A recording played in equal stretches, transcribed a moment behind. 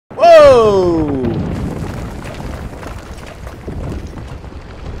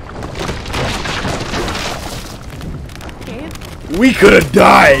We could have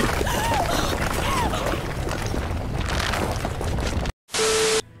died.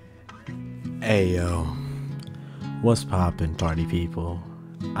 Hey yo, what's poppin', party people?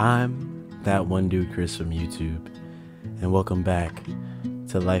 I'm that one dude Chris from YouTube, and welcome back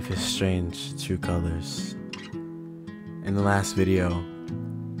to Life is Strange True Colors. In the last video,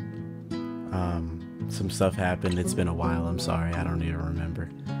 some stuff happened. It's been a while, I'm sorry, I don't even remember.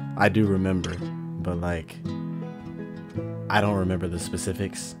 I do remember, but like, I don't remember the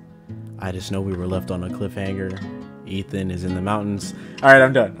specifics. I just know we were left on a cliffhanger. Ethan is in the mountains. Alright,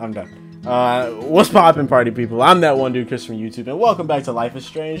 I'm done. What's poppin', party people? I'm that one dude Chris from YouTube, and welcome back to Life is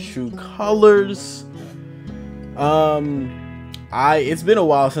Strange True Colors. It's been a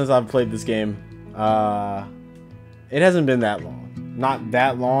while since I've played this game. It hasn't been that long. Not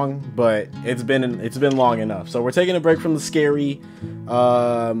that long, but it's been long enough. So we're taking a break from the scary.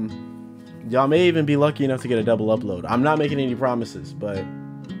 Y'all may even be lucky enough to get a double upload. I'm not making any promises, but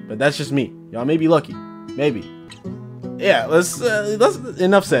that's just me. Y'all may be lucky, maybe. Yeah, let's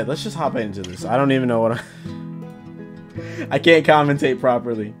enough said. Let's just hop into this. I don't even know what I can't commentate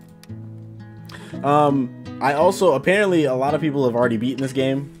properly. I also, apparently a lot of people have already beaten this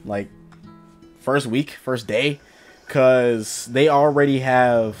game, like first day, because they already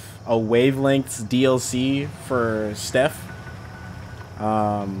have a Wavelengths DLC for Steph.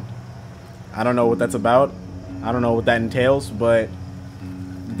 I don't know what that's about. I don't know what that entails, but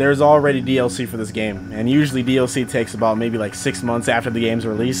there's already DLC for this game, and usually DLC takes about maybe like 6 months after the game's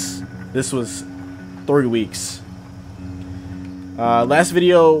release. This was 3 weeks. Last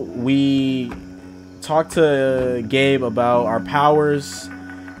video we talked to Gabe about our powers,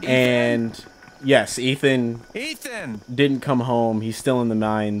 and yes, Ethan didn't come home. He's still in the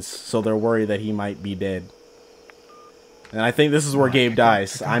mines, so they're worried that he might be dead. And I think this is where Gabe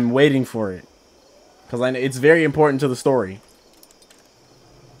dies. I'm waiting for it, because it's very important to the story.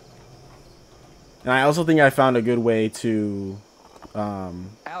 And I also think I found a good way to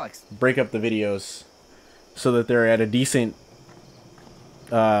Alex, break up the videos so that they're at a decent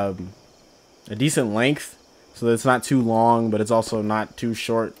length, so that it's not too long, but it's also not too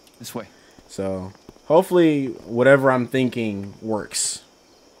short. This way. So hopefully whatever I'm thinking works.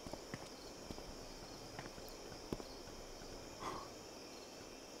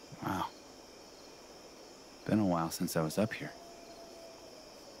 Wow. Been a while since I was up here.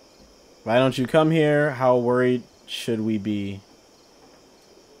 Why don't you come here? How worried should we be?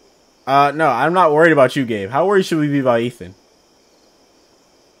 No, I'm not worried about you, Gabe. How worried should we be about Ethan?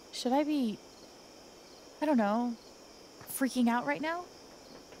 Should I be, I don't know, freaking out right now?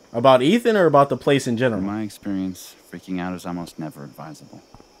 About Ethan or about the place in general? In my experience, freaking out is almost never advisable.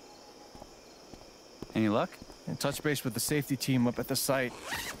 Any luck? And touch base with the safety team up at the site.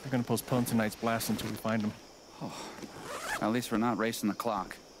 They're gonna postpone tonight's blast until we find them. Oh, at least we're not racing the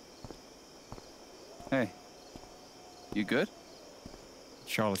clock. Hey, you good?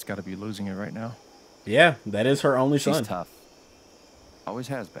 Charlotte's got to be losing it right now. Yeah, that is her only She's son. tough. Always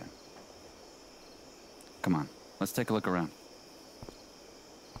has been. Come on, let's take a look around.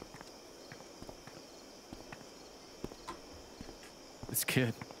 This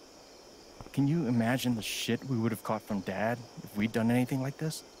kid. Can you imagine the shit we would have caught from Dad if we'd done anything like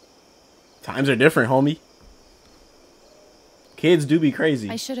this? Times are different, homie. Kids do be crazy.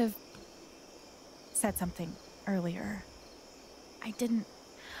 I should have said something earlier. I didn't.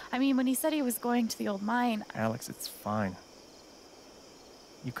 I mean, when he said he was going to the old mine... Alex, it's fine.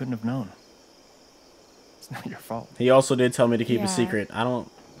 You couldn't have known. It's not your fault. He also did tell me to keep a Yeah. secret. I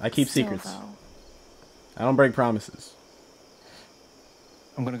keep Still, secrets. though. I don't break promises.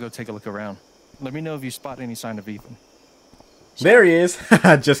 I'm gonna go take a look around. Let me know if you spot any sign of Ethan. There he is.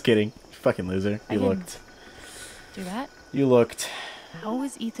 Just kidding. Fucking loser. I You didn't looked. Do that? You looked. How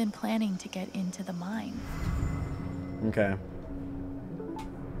was Ethan planning to get into the mine? Okay.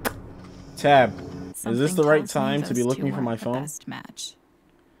 Tab. Is this the Something right tells me time to be those looking two for my weren't the phone? best match.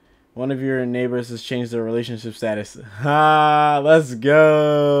 One of your neighbors has changed their relationship status. Ha! Let's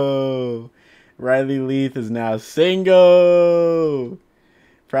go! Riley Leith is now single!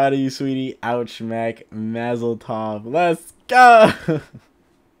 Proud of you, sweetie. Ouch, Mac. Mazel tov. Let's go!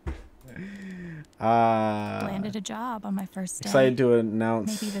 Landed a job on my first day. Excited to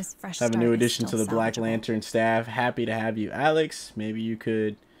announce Maybe this fresh have a new start is addition to still the Black salvageable. Lantern staff. Happy to have you, Alex. Maybe you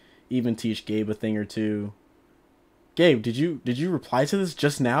could even teach Gabe a thing or two. Gabe, did you reply to this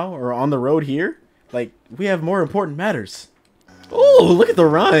just now or on the road here? Like, we have more important matters. Ooh, look at the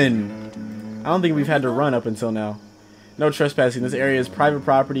run. I don't think we've had to run up until now. No trespassing. This area is private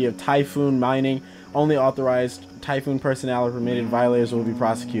property of Typhoon Mining. Only authorized Typhoon personnel are permitted. Violators will be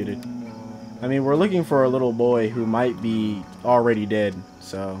prosecuted. I mean, we're looking for a little boy who might be already dead.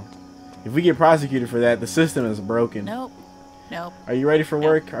 So, if we get prosecuted for that, the system is broken. Nope. Nope. Are you ready for Nope.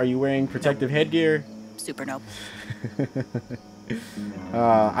 work? Are you wearing protective headgear? Super nope.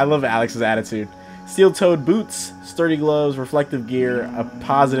 I love Alex's attitude. Steel-toed boots, sturdy gloves, reflective gear, a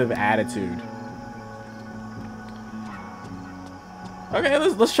positive attitude. Okay,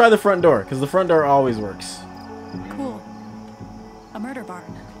 let's try the front door, because the front door always works. Cool. A murder barn.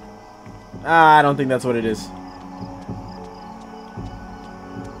 I don't think that's what it is.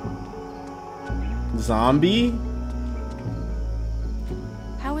 Zombie?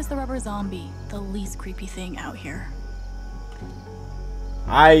 How is the rubber zombie the least creepy thing out here?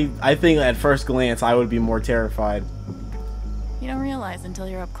 I think at first glance I would be more terrified. You don't realize until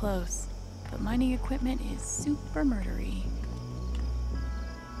you're up close, but mining equipment is super murdery.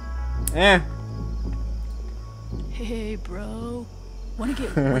 Eh. Hey, bro. Wanna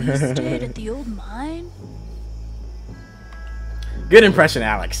get wasted at the old mine? Good impression,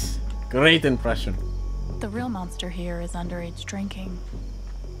 Alex. Great impression. The real monster here is underage drinking.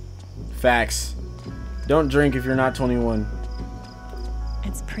 Facts. Don't drink if you're not 21.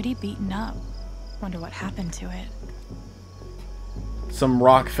 It's pretty beaten up. Wonder what happened to it. Some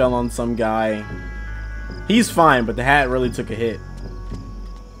rock fell on some guy. He's fine, but the hat really took a hit.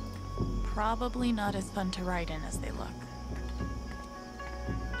 Probably not as fun to ride in as they look.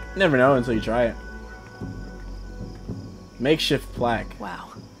 Never know until you try it. Makeshift plaque. Wow.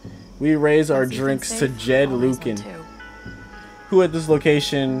 We raise our Since Ethan's drinks to safe, Jed I'll raise one Lucan, too. who at this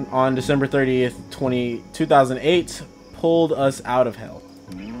location on December 30th, 2008, pulled us out of hell.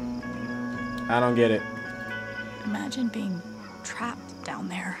 I don't get it. Imagine being trapped down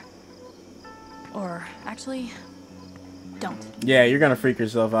there. Or, actually, don't. Yeah, you're gonna freak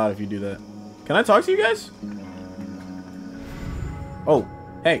yourself out if you do that. Can I talk to you guys? Oh,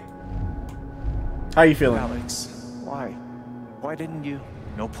 hey. How you feeling? Alex, why? Why didn't you?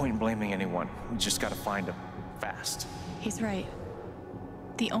 No point in blaming anyone. We just gotta find him. Fast. He's right.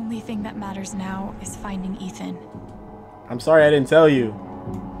 The only thing that matters now is finding Ethan. I'm sorry I didn't tell you.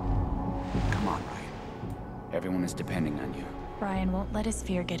 Come on, Ryan. Everyone is depending on you. Ryan won't let his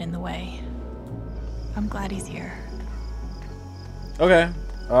fear get in the way. I'm glad he's here. Okay.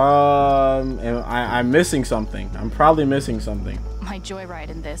 I'm missing something. I'm probably missing something. My joyride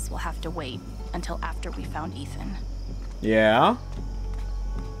in this will have to wait until after we found Ethan. Yeah?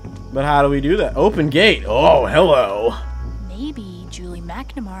 But how do we do that? Open gate. Oh, hello. Maybe Julie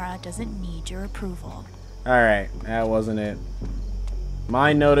McNamara doesn't need your approval. Alright, that wasn't it.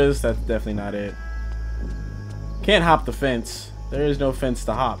 Mine notice, that's definitely not it. Can't hop the fence. There is no fence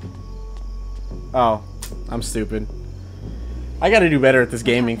to hop. Oh, I'm stupid. I gotta do better at this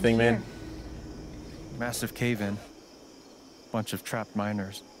gaming thing, man. Massive cave-in. Bunch of trapped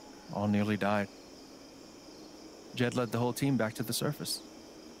miners. All nearly died. Jed led the whole team back to the surface.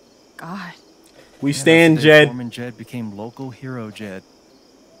 God. We Yeah, stand, that's the day Jed. Foreman Jed became local hero Jed.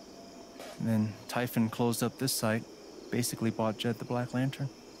 And then Typhon closed up this site, basically bought Jed the Black Lantern.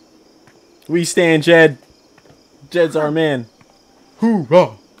 We stand, Jed. Jed's our man.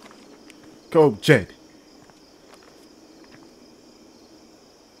 Hoorah! Go, Jed.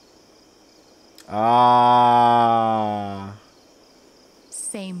 Ah.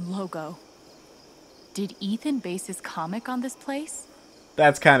 Same logo. Did Ethan base his comic on this place?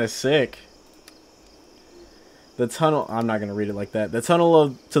 That's kind of sick. The tunnel... I'm not going to read it like that. The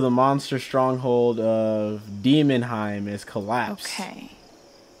tunnel to the monster stronghold of Demonheim is collapsed. Okay.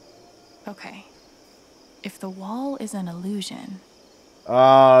 Okay. If the wall is an illusion...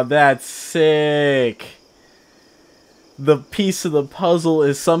 Oh, that's sick. The piece of the puzzle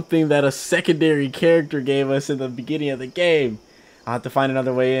is something that a secondary character gave us in the beginning of the game. I'll have to find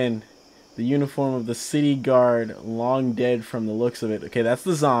another way in. The uniform of the city guard, long dead from the looks of it. Okay, that's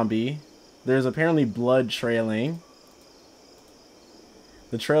the zombie. There's apparently blood trailing.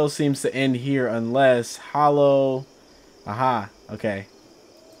 The trail seems to end here unless hollow... Aha, okay.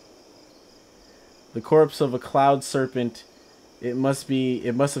 The corpse of a cloud serpent. It must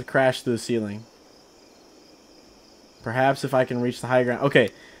have crashed through the ceiling. Perhaps if I can reach the high ground. Okay,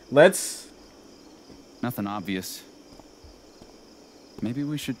 let's... Nothing obvious. Maybe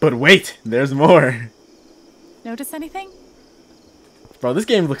we should... But wait, there's more. Notice anything? Bro, this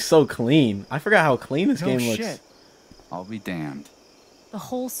game looks so clean. I forgot how clean this No game shit. looks. I'll be damned. The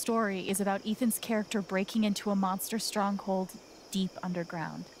whole story is about Ethan's character breaking into a monster stronghold deep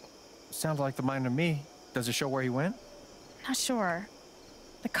underground. Sounds like the mine to me. Does it show where he went? Not sure.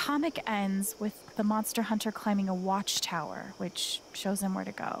 The comic ends with the monster hunter climbing a watchtower, which shows him where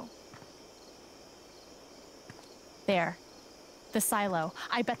to go. There. The silo.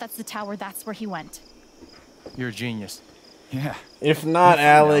 I bet that's the tower. That's where he went. You're a genius. Yeah. If not,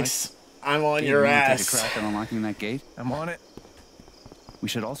 Alex, Alex, I'm on Hey, your you wanna ass. Take a crack at unlocking that gate? I'm on it. We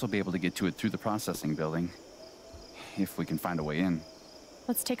should also be able to get to it through the processing building, if we can find a way in.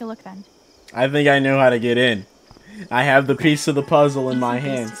 Let's take a look then. I think I know how to get in. I have the piece of the puzzle in my Ethan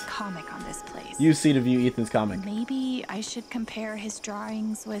based hands. his comic on this place. You see to view Ethan's comic. Maybe I should compare his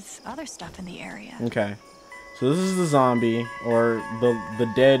drawings with other stuff in the area. Okay. So this is the zombie, or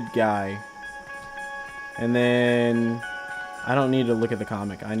the dead guy. And then I don't need to look at the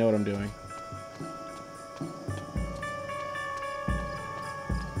comic. I know what I'm doing.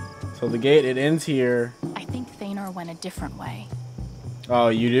 So the gate, it ends here. I think Thanor went a different way. Oh,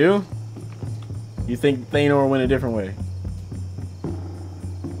 you do? You think Thanor went a different way?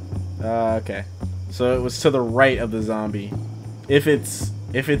 Okay. So it was to the right of the zombie. If it's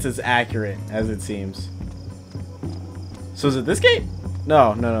as accurate as it seems. So is it this gate?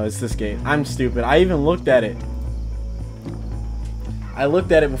 No, it's this gate. I'm stupid. I even looked at it. I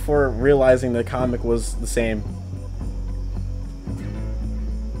looked at it before realizing the comic was the same.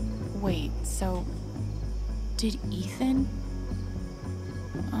 Wait, so did Ethan?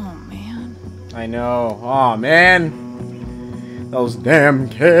 Oh man. I know. Oh man. Those damn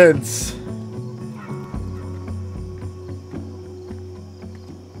kids.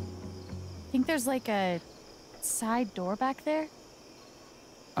 Think there's like a side door back there?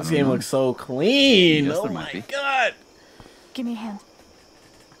 This game looks so clean. Yes, Oh there might my be. god. Give me a hand.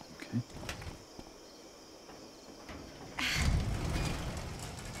 Okay.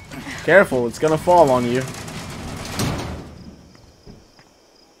 Careful, it's gonna fall on you.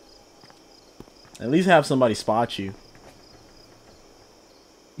 At least have somebody spot you.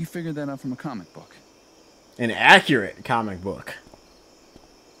 You figured that out from a comic book. An accurate comic book.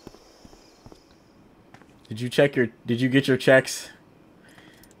 Did you get your checks?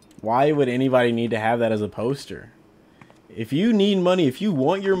 Why would anybody need to have that as a poster? If you need money, if you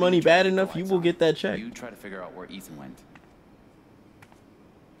want your money bad enough, you will get that check. You try to figure out where Ethan went.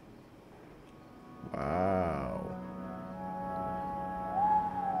 Wow.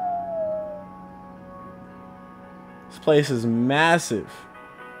 This place is massive.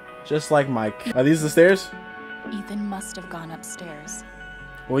 Just like my... Are these the stairs? Ethan must have gone upstairs.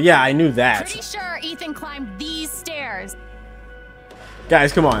 Well, yeah, I knew that. Pretty sure Ethan climbed these stairs.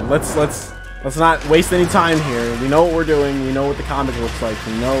 Guys, come on. Let's not waste any time here. We know what we're doing. We know what the comic looks like.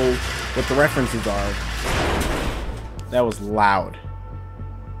 We know what the references are. That was loud.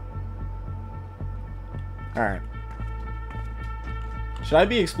 Alright. Should I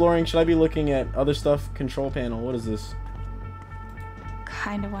be exploring? Should I be looking at other stuff? Control panel. What is this?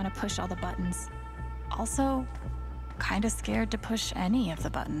 Kinda want to push all the buttons. Also, kinda scared to push any of the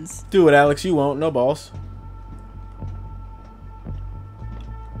buttons. Do it, Alex. You won't. No balls.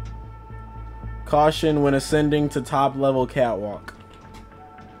 Caution when ascending to top level catwalk.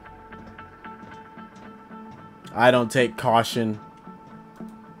 I don't take caution.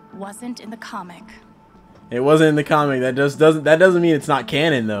 Wasn't in the comic. It wasn't in the comic. That doesn't mean it's not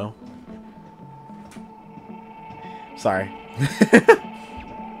canon though. Sorry.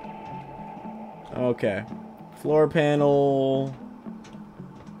 Okay. Floor panel.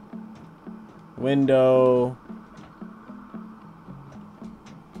 Window.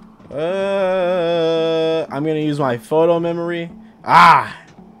 I'm gonna use my photo memory. Ah!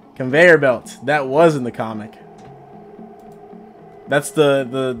 Conveyor belt. That was in the comic. That's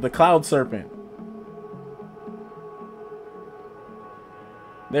the cloud serpent.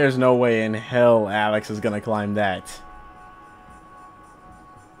 There's no way in hell Alex is gonna climb that.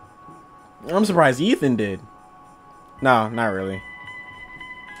 I'm surprised Ethan did. No, not really.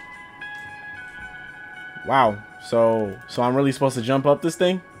 Wow. So I'm really supposed to jump up this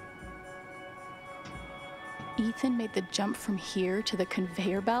thing? Ethan made the jump from here to the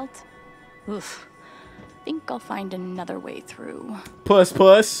conveyor belt? Oof. Think I'll find another way through.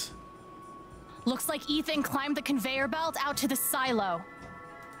 Puss. Looks like Ethan climbed the conveyor belt out to the silo.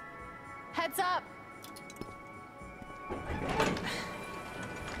 Heads up!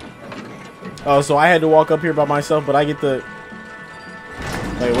 Oh, so I had to walk up here by myself, but I get the...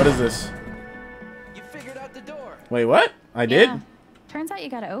 Wait, what is this? You figured out the door. Wait, what? I did? Yeah. Turns out you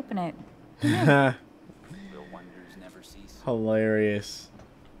gotta open it. Real wonders never cease. Hilarious.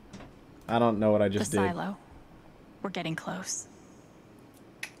 I don't know what I The just did. silo. We're getting close.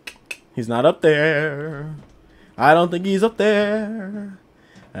 He's not up there. I don't think he's up there.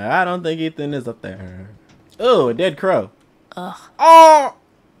 I don't think Ethan is up there. Oh, a dead crow. Ugh. Oh!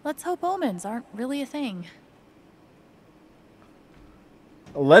 Let's hope omens aren't really a thing.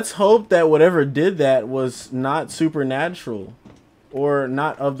 Let's hope that whatever did that was not supernatural. or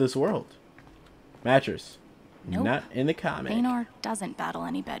not of this world? Mattress. Nope. Not in the comic. Feanor doesn't battle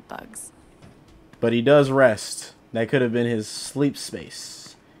any bed bugs. But he does rest. That could have been his sleep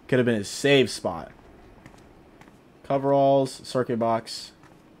space. Could have been his save spot. Coveralls, circuit box.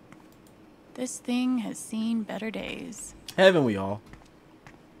 This thing has seen better days. Haven't we all?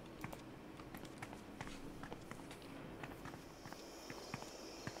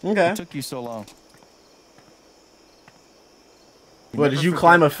 Okay. What took you so long? What, Never did you forget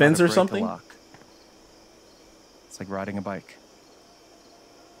climb a how to fence or break the something? lock. It's like riding a bike.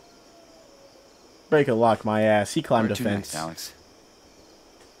 Break a lock, my ass. He climbed Where a to fence. next, Alex?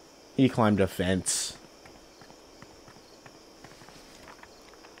 He climbed a fence.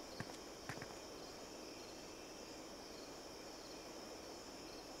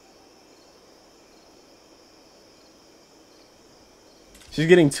 She's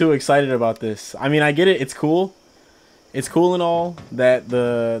getting too excited about this. I mean, I get it. It's cool. It's cool and all that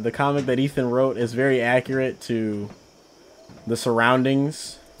the comic that Ethan wrote is very accurate to the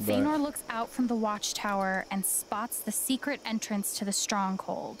surroundings. But Feanor looks out from the watchtower and spots the secret entrance to the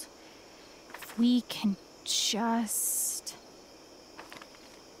stronghold. If we can just...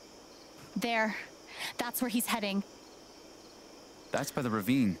 There. That's where he's heading. That's by the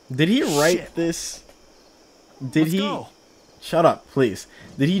ravine. did he write Shit. this? Did Let's he? go. Shut up, please.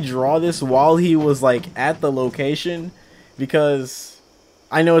 Did he draw this while he was like at the location? Because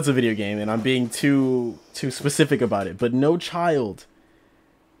I know it's a video game and I'm being too specific about it, but no child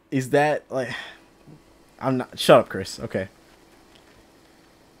is that like I'm not shut up, Chris. Okay.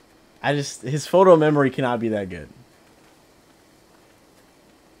 His photo memory cannot be that good.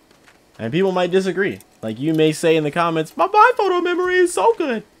 And people might disagree. Like you may say in the comments, my photo memory is so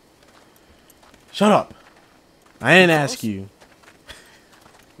good. Shut up. I didn't ask you.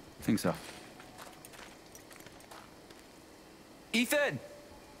 I think so. Ethan!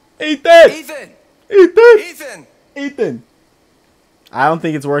 Ethan! Ethan! Ethan! Ethan! Ethan! I don't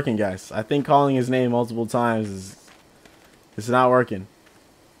think it's working, guys. I think calling his name multiple times is... It's not working.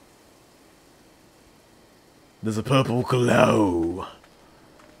 There's a purple glow.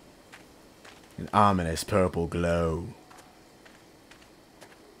 An ominous purple glow.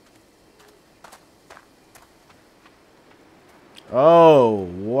 Oh,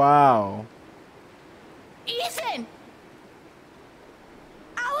 wow. Ethan!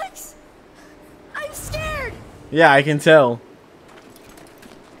 Alex! I'm scared! Yeah, I can tell.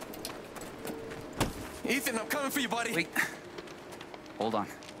 Ethan, I'm coming for you, buddy. Wait. Hold on.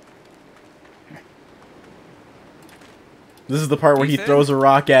 This is the part where he Ethan? throws a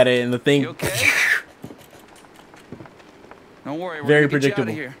rock at it and the thing... You okay? Don't worry, we're Very gonna get you out predictable.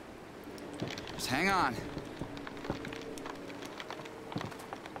 of here. Just hang on.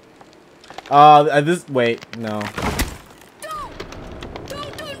 Wait, no. Don't.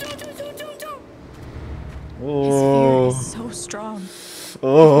 Oh. His fear is so strong.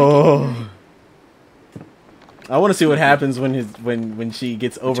 Oh. I want to see what happens when she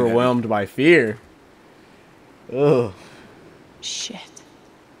gets overwhelmed by fear. Ugh. Shit.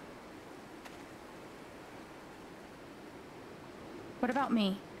 What about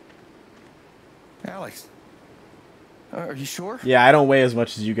me? Alex. Are you sure? Yeah, I don't weigh as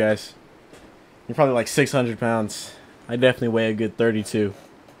much as you guys. You're probably like 600 pounds. I definitely weigh a good 32.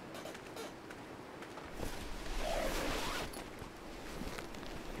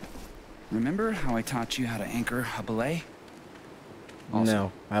 Remember how I taught you how to anchor a belay? Also,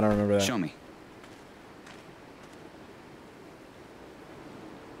 No, I don't remember that. show me.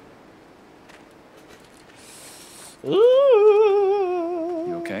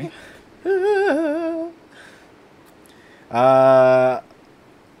 You okay?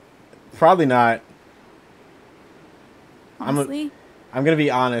 Probably not. Honestly, I'm gonna be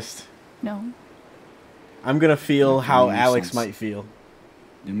honest. no. I'm gonna feel Not how giving you Alex sense. might feel.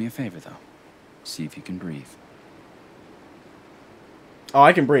 Do me a favor, though. See if you can breathe. Oh,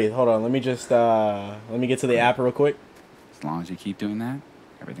 I can breathe. Hold on. Let me just let me get to the app real quick. As long as you keep doing that,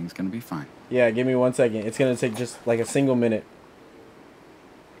 everything's gonna be fine. Yeah, give me 1 second. It's gonna take just like a single minute.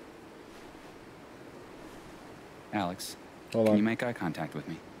 Alex, Hold can you on. make eye contact with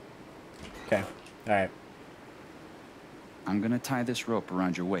me? Okay. All right. I'm gonna tie this rope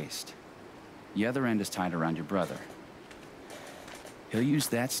around your waist. The other end is tied around your brother. He'll use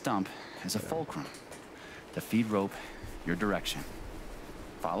that stump as a fulcrum to feed rope your direction.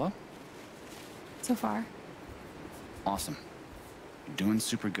 Follow? So far. Awesome. You're doing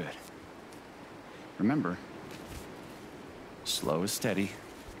super good. Remember, slow is steady.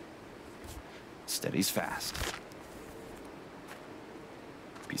 Steady's fast.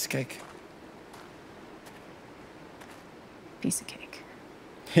 Piece of cake. Piece of cake.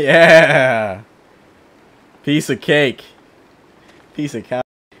 Yeah. Piece of cake. Piece of cow.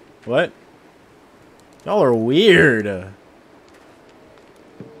 What? Y'all are weird.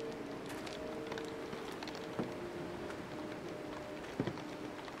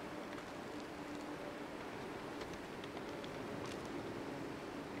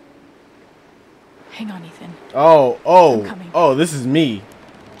 Hang on, Ethan. Oh, I'm coming. oh, this is me.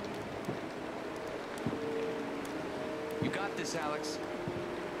 You got this, Alex.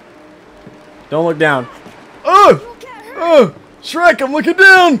 Don't look down. Oh! Oh! Shrek, I'm looking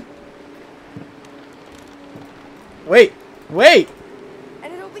down! Wait, wait,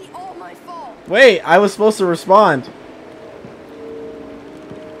 And it'll be all my fault. wait, I was supposed to respond.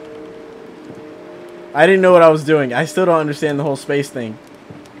 I didn't know what I was doing. I still don't understand the whole space thing.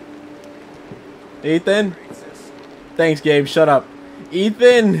 Ethan? Thanks, Gabe. Shut up.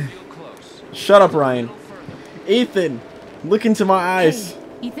 Ethan! Shut up, Ryan. Ethan! Look into my eyes.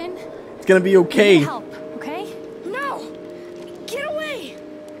 Hey, Ethan? It's gonna be I okay. need help, okay? No! Get away!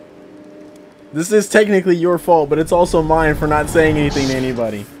 This is technically your fault, but it's also mine for not saying anything to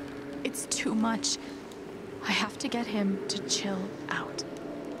anybody. It's too much. I have to get him to chill out.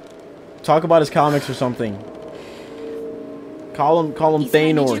 Talk about his comics or something. Call him Ethan, I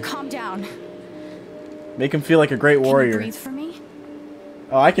need you to Thanor. calm down. Make him feel like a great Can you warrior. breathe for me?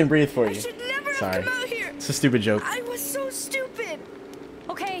 Oh, I can breathe for I you. should never Sorry. have come out here. It's a stupid joke. I was so stupid.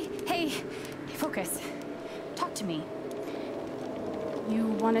 Okay, hey, focus. Talk to me. You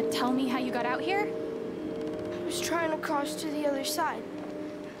want to tell me how you got out here? I was trying to cross to the other side.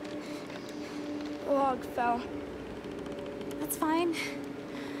 The log fell. That's fine.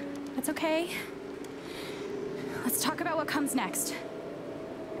 That's okay. Let's talk about what comes next.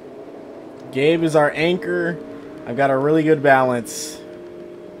 Gabe is our anchor. I've got a really good balance.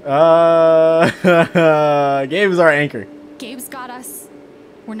 Gabe is our anchor. Gabe's got us.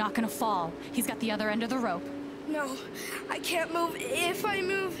 We're not gonna fall. He's got the other end of the rope. No, I can't move. If I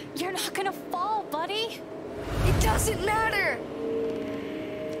move, You're not gonna fall, buddy. it doesn't matter.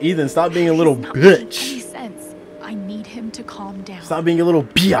 Ethan, stop being a little He's not making any bitch. sense. I need him to calm down. Stop being a little We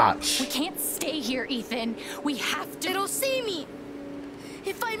biatch. can't stay here, Ethan. We have to. It'll see me.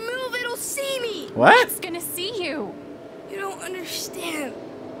 If I move, it'll see me. What? It's gonna see you. You don't understand.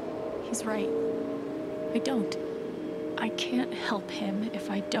 He's right. I don't. I can't help him if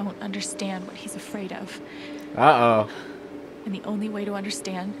I don't understand what he's afraid of. Uh-oh. And the only way to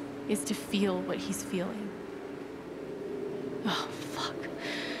understand is to feel what he's feeling. Oh, fuck.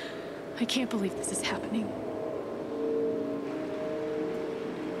 I can't believe this is happening.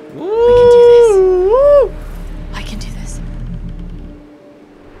 Woo! I can do this.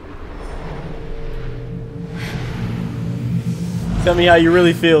 Tell me how you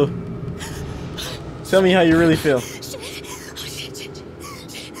really feel. Tell me how you really feel.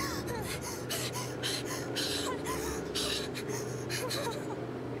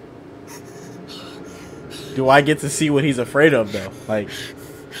 Do I get to see what he's afraid of, though? Like,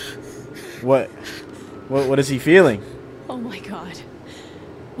 what is he feeling? Oh my god.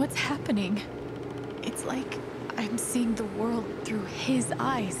 What's happening? It's like I'm seeing the world through his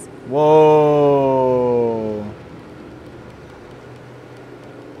eyes. Whoa.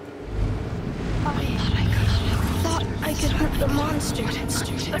 I thought I could hunt the monster,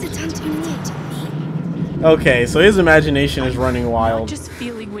 but it's hunting me. Okay, so his imagination is running I'm wild. not just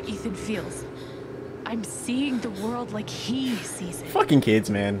feeling what Ethan feels. I'm seeing the world like he sees it. Fucking kids,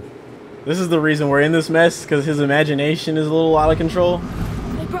 man. This is the reason we're in this mess, because his imagination is a little out of control.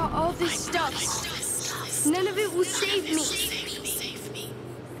 I brought all this stuff. None of it will save me.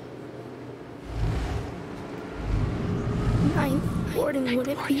 Ninth Warden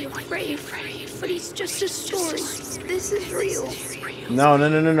wouldn't be afraid, but he's just a story. This is real.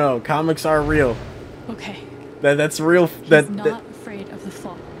 No. Comics are real. Okay. That's real. He's That not afraid of the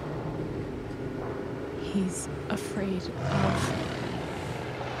fall. He's afraid of...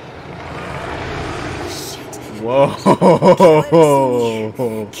 Shit. Whoa.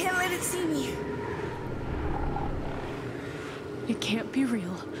 Can't let it see me. It can't be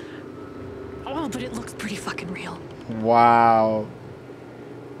real. Oh, but it looks pretty fucking real. Wow.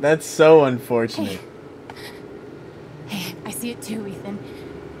 That's so unfortunate. Hey, I see it too, Ethan.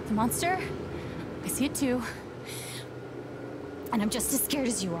 The monster, I see it too. And I'm just as scared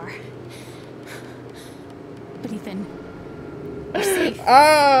as you are. But Ethan, we're safe.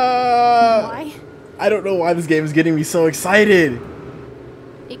 Why? I don't know why this game is getting me so excited.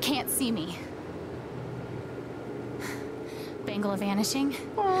 It can't see me. Bangle vanishing,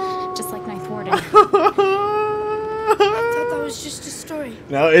 just like Ninth Warden. I thought that was just a story.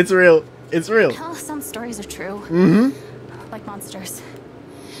 No, it's real. It's real. Well, some stories are true. Mm-hmm. like monsters.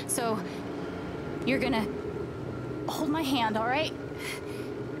 So, you're gonna hold my hand, all right?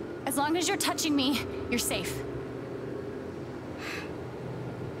 As long as you're touching me, you're safe.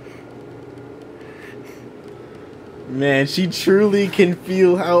 Man, she truly can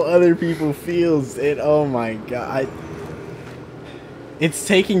feel how other people feels. And oh my god. It's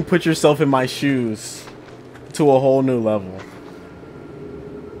taking put yourself in my shoes to a whole new level.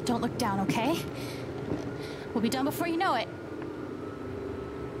 Don't look down, okay? We'll be done before you know it.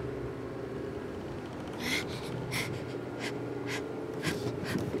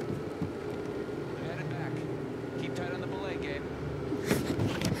 Headed back. Keep tight on the belay, Gabe.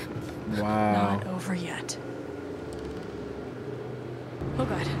 Wow. Not over yet. Oh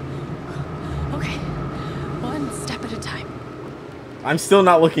god. Okay. One step at a time. I'm still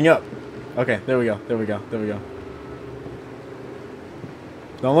not looking up. Okay, there we go. There we go. There we go.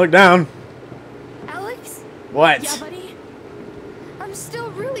 Don't look down. Alex? What? Yeah, buddy? I'm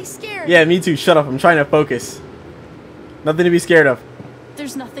still really scared. Yeah, me too. Shut up. I'm trying to focus. Nothing to be scared of.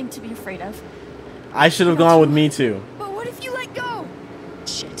 There's nothing to be afraid of. I should have gone with me too. But what if you let go?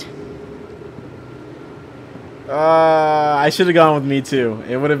 Shit. I should have gone with me too.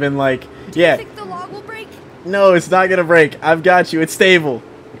 It would have been like, yeah. Do you think the log will break? No, it's not gonna break. I've got you. It's stable.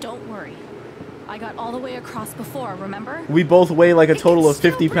 Don't worry. I got all the way across before, remember? We both weigh like a total of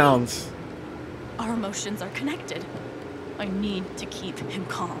still 50 break. pounds. Our emotions are connected. I need to keep him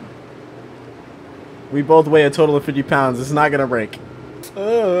calm. We both weigh a total of 50 pounds. It's not gonna break.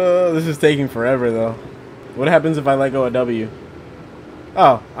 This is taking forever though. What happens if I let go of W?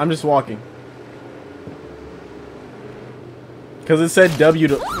 Oh, I'm just walking. Because it said W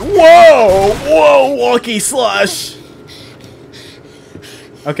to... Whoa! Whoa! Walkie slush!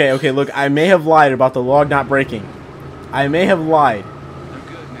 Okay, okay, look. I may have lied about the log not breaking. I may have lied. They're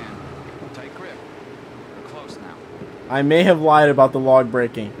good, man. Tight grip. We're close now. I may have lied about the log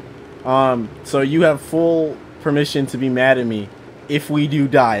breaking. So you have full permission to be mad at me if we do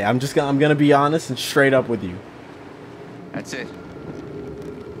die. I'm gonna be honest and straight up with you. That's it.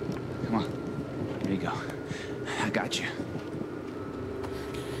 Come on. Here you go. I got you.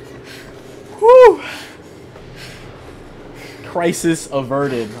 Whew. Crisis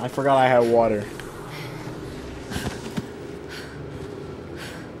averted. I forgot I had water.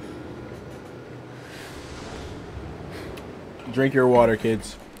 Drink your water,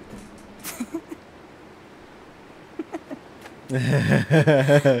 kids.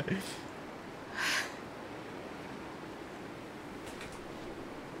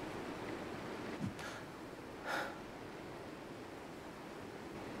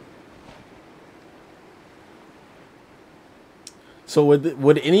 So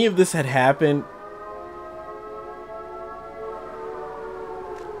would any of this had happened?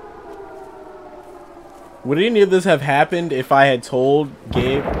 Would any of this have happened if I had told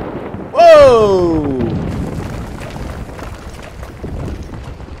Gabe? Whoa!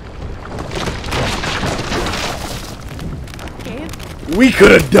 Gabe? We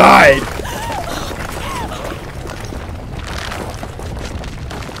could have died.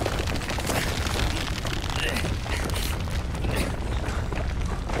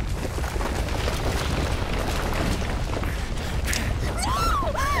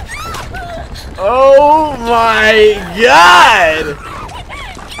 Oh my god!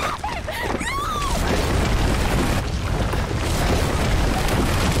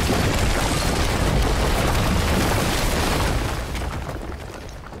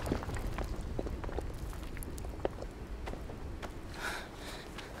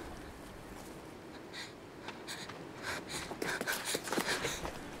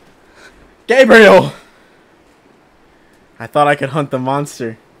 Gabriel! I thought I could hunt the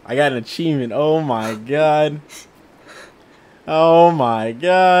monster. I got an achievement. Oh my god. Oh my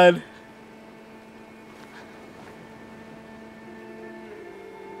god.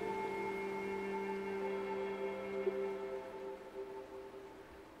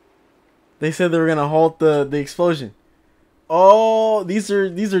 They said they were gonna halt the explosion. Oh, these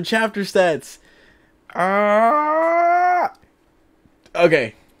are chapter stats. Ah.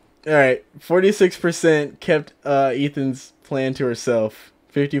 Okay. All right. 46% kept Ethan's plan to herself.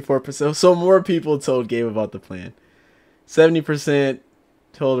 54%. So more people told Gabe about the plan. 70%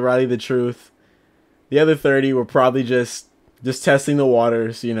 told Riley the truth. The other 30 were probably just testing the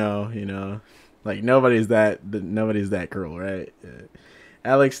waters, you know. Like nobody's that cruel, right?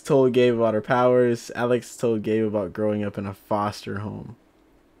 Alex told Gabe about her powers. Alex told Gabe about growing up in a foster home.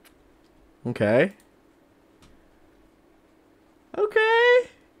 Okay. Okay.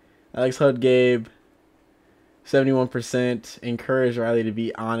 Alex hugged Gabe. 71% encouraged Riley to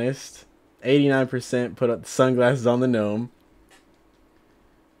be honest. 89% put up the sunglasses on the gnome.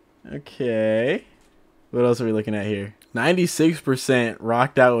 Okay. What else are we looking at here? 96%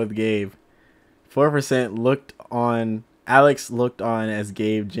 rocked out with Gabe. 4% looked on. Alex looked on as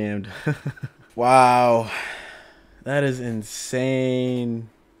Gabe jammed. Wow. That is insane.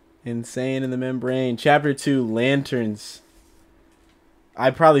 Insane in the membrane. Chapter 2, Lanterns. I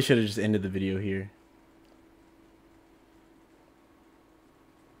probably should have just ended the video here.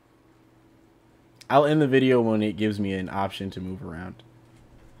 I'll end the video when it gives me an option to move around.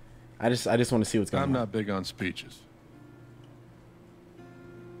 I just want to see what's going on. I'm not big on speeches.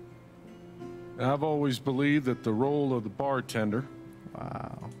 I've always believed that the role of the bartender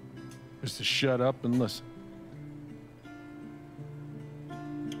is to shut up and listen.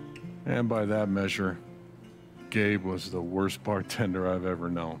 And by that measure, Gabe was the worst bartender I've ever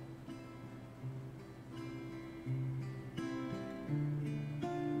known.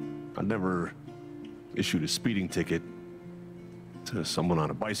 I never issued a speeding ticket to someone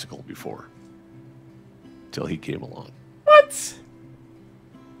on a bicycle before, till he came along. What?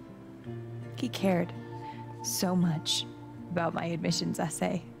 He cared so much about my admissions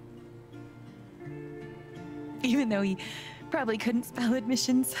essay. Even though he probably couldn't spell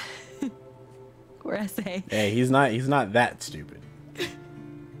admissions or essay. Hey, he's not that stupid.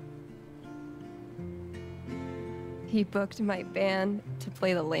 He booked my band to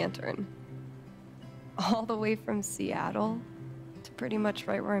play the Lantern. All the way from Seattle to pretty much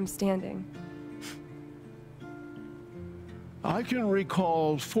right where I'm standing. I can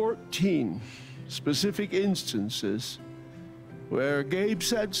recall 14 specific instances where Gabe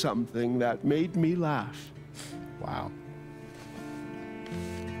said something that made me laugh. Wow.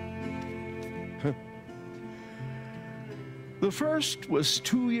 The first was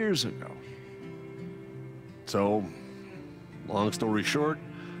 2 years ago. So, long story short,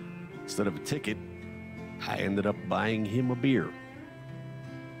 instead of a ticket, I ended up buying him a beer.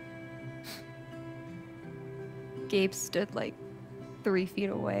 Gabe stood like 3 feet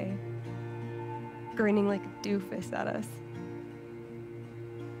away, grinning like a doofus at us.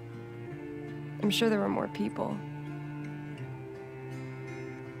 I'm sure there were more people,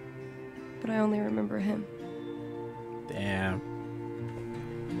 but I only remember him. Damn.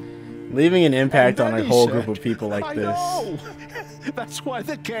 Leaving an impact on a whole group of people like I this. know. That's why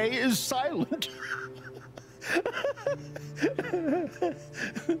the K is silent.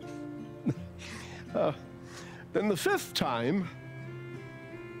 Then the 5th time,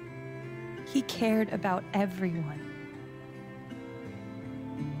 He cared about everyone.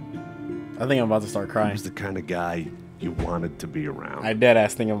 I think I'm about to start He crying. was the kind of guy you wanted to be around. I dead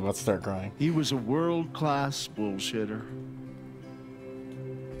ass think I'm about to start crying. he was a world-class bullshitter.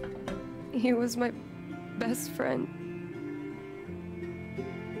 He was my best friend.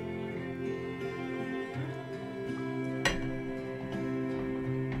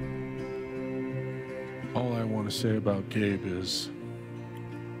 All I want to say about Gabe is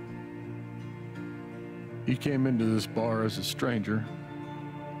he came into this bar as a stranger,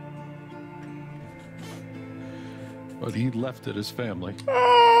 but he left it as family.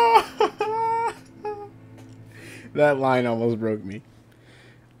 That line almost broke me.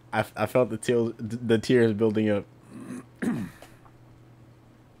 I felt the tears building up.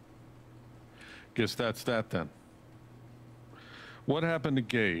 Guess that's that then. What happened to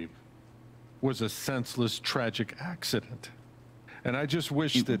Gabe was a senseless, tragic accident. And I just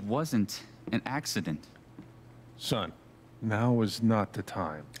wish It that... wasn't an accident. Son, now is not the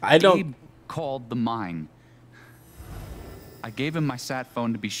time. Gabe called the mine. I gave him my sat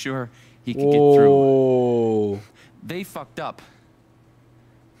phone to be sure he could get through. They fucked up.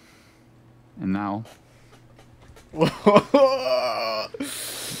 And now...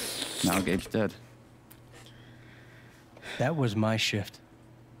 now Gabe's dead. That was my shift.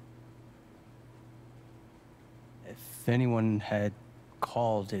 If anyone had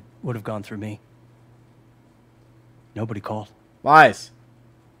called, it would have gone through me. Nobody called. Lies.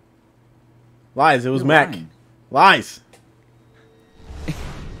 Lies. It was You're Mac. lying. Lies.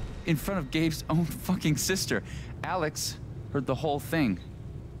 In front of Gabe's own fucking sister. Alex heard the whole thing.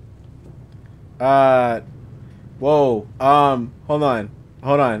 Whoa. Hold on.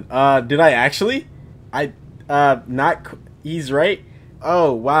 Did I actually? He's right.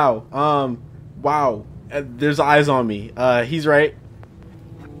 Oh, wow. Wow. There's eyes on me. He's right.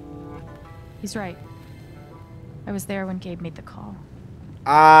 He's right. I was there when Gabe made the call.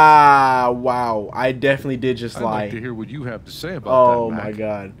 Wow. I definitely did just I'd lie. like to hear what you have to say about Oh that, Mac. my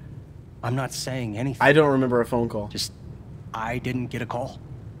god. I'm not saying anything. I don't remember a phone call. Just, I didn't get a call.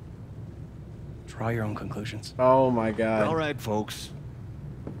 Draw your own conclusions. Oh my god. All right, folks.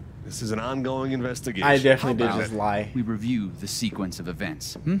 This is an ongoing investigation. I definitely How did just about lie. We review the sequence of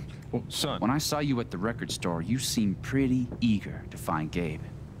events. Hmm? Well, son. When I saw you at the record store, you seemed pretty eager to find Gabe.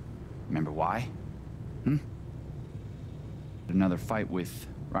 Remember why? Hmm? Another fight with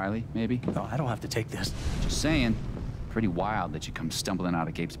Riley, maybe? No, I don't have to take this. Just saying. Pretty wild that you come stumbling out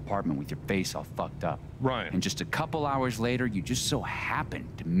of Gabe's apartment with your face all fucked up. Ryan. And just a couple hours later, you just so happened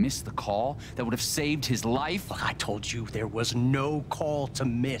to miss the call that would have saved his life. Look, I told you there was no call to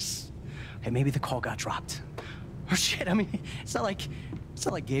miss. Hey, maybe the call got dropped. Or shit, I mean, it's not like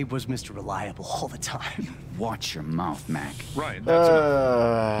Gabe was Mr. Reliable all the time. Watch your mouth, Mac. Ryan, that's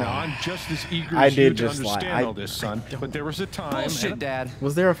enough. Now, I'm just as eager I as you did to just lie. understand all this, son. But there was a time... Bullshit, Dad.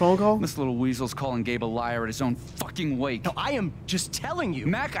 Was there a phone call? This little weasel's calling Gabe a liar at his own fucking wake. No, I am just telling you.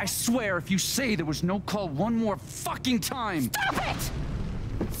 Mac, I swear, if you say there was no call one more fucking time... Stop it!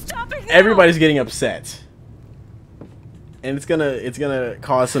 Stop it now! Everybody's getting upset. And it's gonna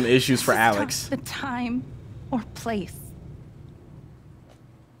cause some issues for This is Alex. not the time or place.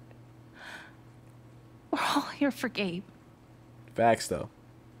 We're all here for Gabe. Facts though.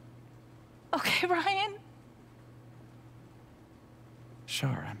 Okay, Ryan?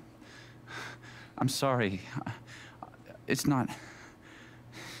 Sure, I'm sorry. It's not...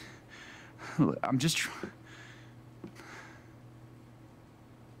 I'm just...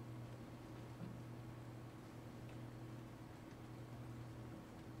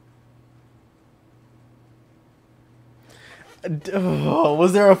 Oh,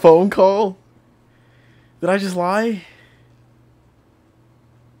 was there a phone call? Did I just lie?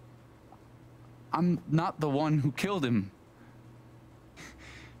 I'm not the one who killed him.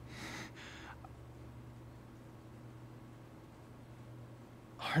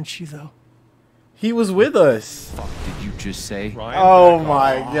 Aren't you, though? He was with us. Fuck did you just say? Ryan, Oh back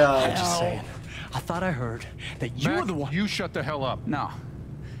my off. I'm god. just saying. I thought I heard that you were Mac, the one. you shut the hell up. No.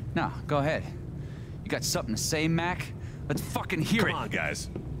 No, go ahead. You got something to say, Mac? Let's fucking hear Come it. on, guys.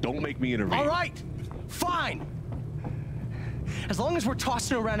 Don't make me intervene. All right, fine. As long as we're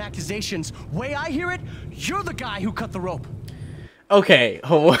tossing around accusations, way I hear it, you're the guy who cut the rope. Okay.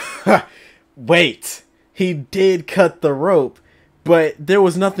 Wait. He did cut the rope, but there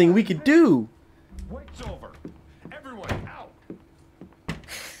was nothing we could do. Wait's over. Everyone, out.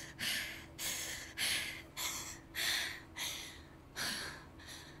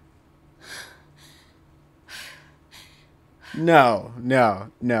 No.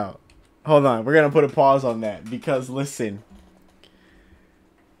 Hold on. We're going to put a pause on that because listen.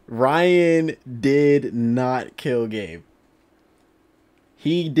 Ryan did not kill Gabe.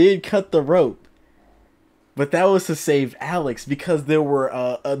 He did cut the rope. But that was to save Alex because there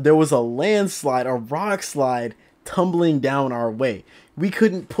was a landslide, a rock slide tumbling down our way. We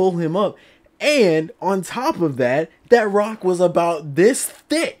couldn't pull him up. And on top of that, that rock was about this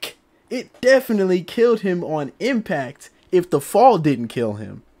thick. It definitely killed him on impact if the fall didn't kill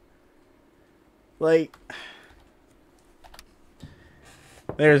him. Like,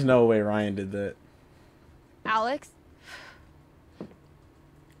 there's no way Ryan did that. Alex?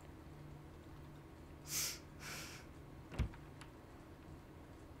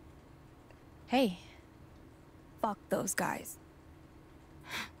 Hey. Fuck those guys.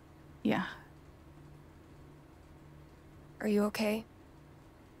 Yeah. Are you okay?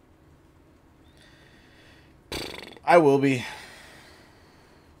 I will be.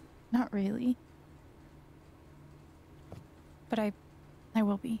 Not really. But I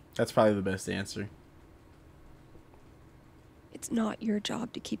will be. That's probably the best answer. It's not your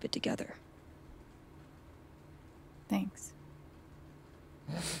job to keep it together. Thanks.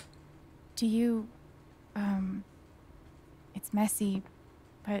 Do you, it's messy,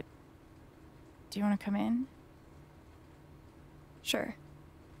 but do you want to come in? Sure.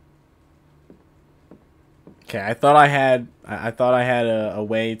 Okay, I thought I had a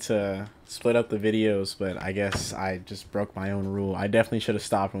way to split up the videos, but I guess I just broke my own rule. I definitely should have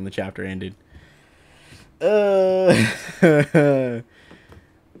stopped when the chapter ended. It's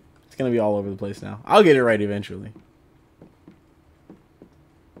gonna be all over the place now. I'll get it right eventually.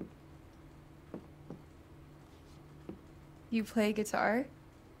 You play guitar?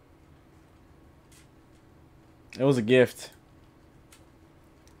 It was a gift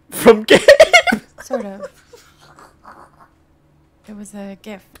from Gabe. Sort of. It was a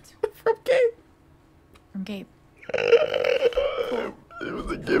gift. From Gabe. From Gabe. It was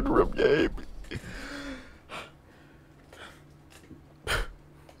a gift from Gabe.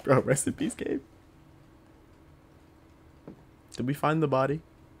 Bro, rest in peace, Gabe. Did we find the body?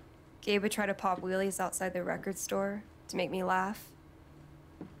 Gabe would try to pop wheelies outside the record store to make me laugh.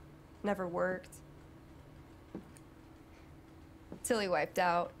 Never worked. Till he wiped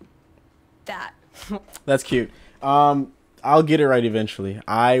out. that. That's cute. I'll get it right eventually.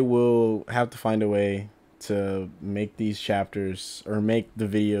 I will have to find a way to make these chapters or make the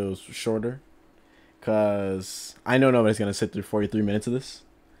videos shorter, because I know nobody's gonna sit through 43 minutes of this.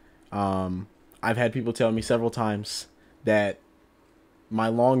 I've had people tell me several times that my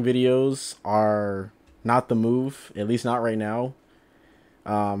long videos are not the move, at least not right now.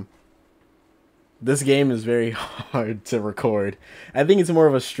 This game is very hard to record. I think it's more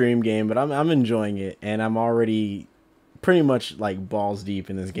of a stream game, but I'm enjoying it, and I'm already pretty much like balls deep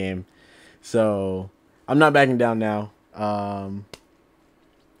in this game. So I'm not backing down now.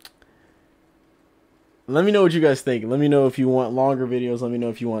 Let me know what you guys think. Let me know if you want longer videos. Let me know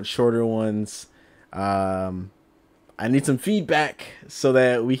if you want shorter ones. I need some feedback so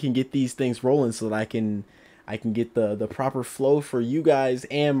that we can get these things rolling, so that I can get the proper flow for you guys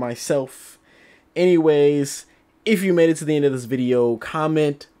and myself. Anyways, if you made it to the end of this video,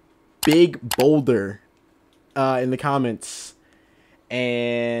 comment Big Boulder in the comments,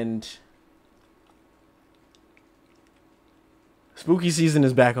 and spooky season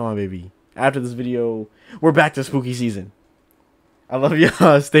is back on, baby. After this video, we're back to spooky season. I love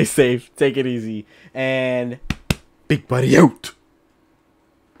y'all. Stay safe, take it easy, and Big Buddy out.